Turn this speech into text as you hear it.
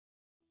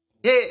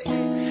Yeah,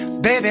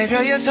 baby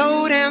girl, you're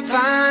so damn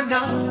fine,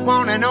 though.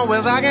 Wanna know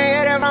if I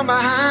can hit it from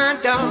behind,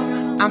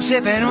 though. I'm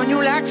sipping on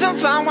you like some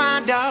fine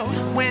wine, though.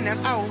 When it's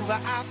over,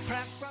 I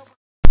press.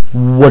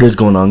 What is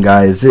going on,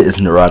 guys? It is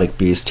Neurotic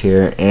Beast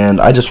here,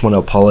 and I just want to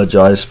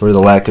apologize for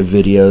the lack of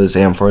videos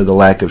and for the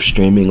lack of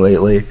streaming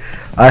lately.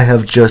 I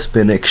have just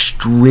been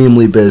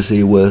extremely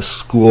busy with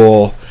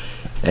school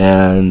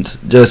and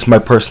just my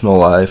personal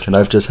life, and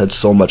I've just had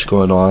so much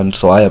going on,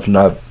 so I have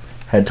not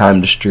had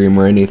time to stream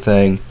or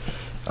anything.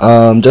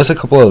 Just a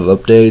couple of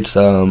updates.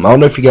 I don't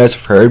know if you guys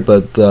have heard,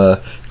 but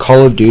the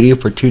Call of Duty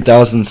for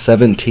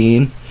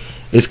 2017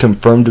 is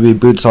confirmed to be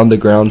boots on the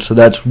ground, so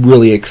that's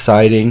really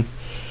exciting.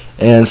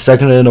 And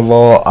second of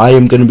all, I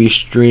am going to be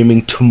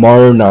streaming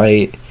tomorrow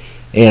night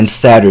and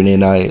Saturday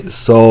night,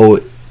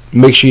 so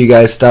make sure you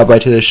guys stop by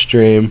to the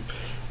stream,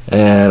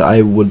 and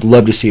I would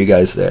love to see you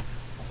guys there.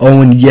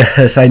 Oh, and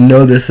yes, I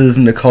know this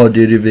isn't a Call of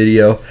Duty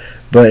video,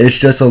 but it's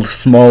just a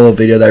small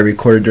video that I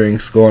recorded during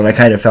school, and I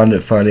kind of found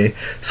it funny.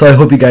 So I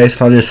hope you guys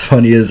found it as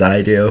funny as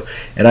I do,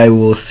 and I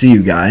will see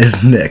you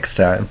guys next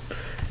time.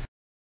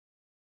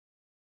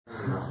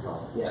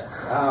 Yeah,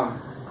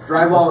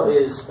 drywall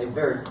is a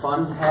very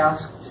fun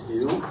task to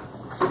do.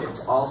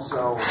 It's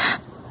also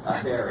a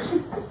very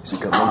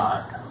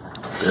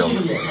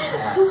tedious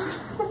task.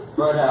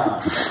 But,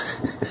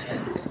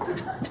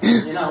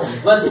 you know,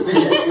 let's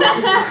begin.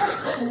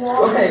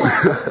 Okay,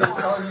 I'm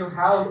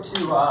going to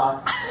tell you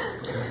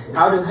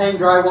how to hang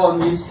drywall in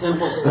these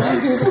simple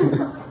steps.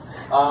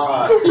 I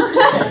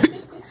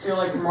feel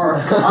like you're more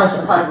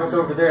occupied with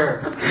over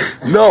there.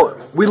 No,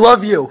 we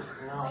love you.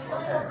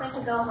 I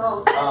can go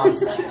home.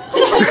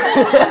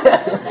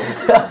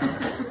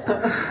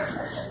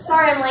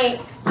 Sorry, I'm late.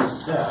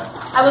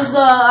 I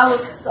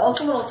was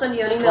also going to send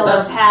you an email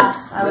about pass.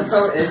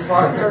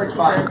 It's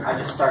fine.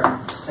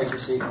 Just take your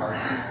seat.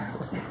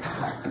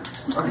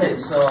 Okay,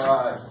 so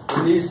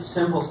these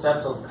simple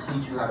steps will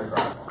teach you how to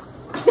drive.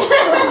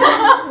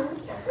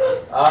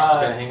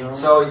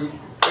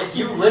 If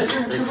you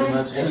listen to me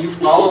and you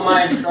follow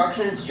my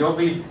instructions, you'll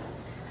be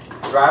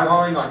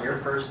drywalling on your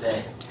first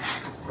day.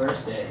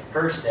 First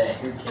day.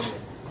 You're kidding.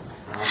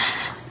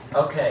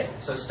 Okay,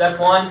 so step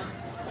one,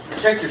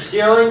 check your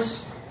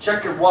ceilings,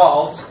 check your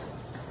walls.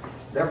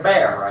 They're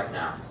bare right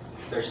now.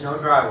 There's no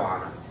drywall on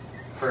them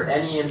for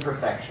any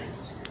imperfections.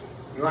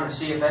 You want to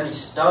see if any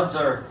studs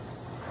are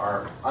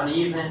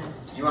uneven.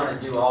 You want to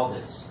do all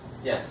this.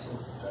 Yes.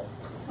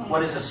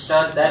 What is a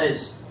stud? That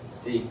is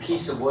the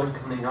piece of wood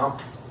coming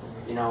up,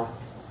 you know,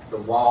 the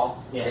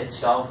wall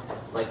itself.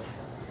 Like,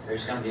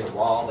 there's going to be a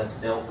wall that's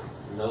built,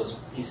 and those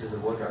pieces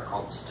of wood are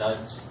called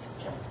studs.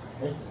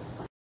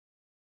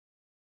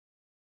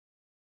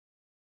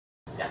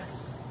 Yes.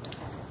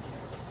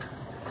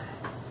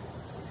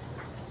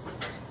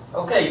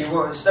 Okay, you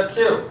go to step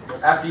two.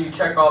 After you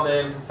check all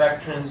the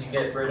imperfections, you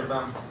get rid of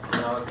them, you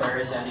know, if there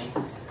is any.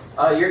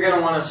 You're going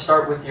to want to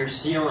start with your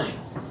ceiling.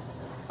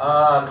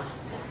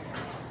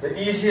 The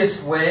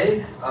easiest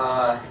way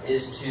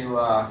is to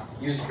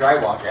use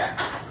drywall jack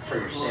for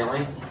your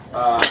ceiling.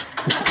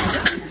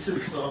 Is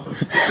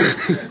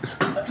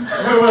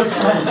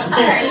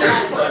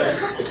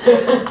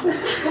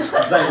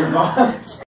that your boss?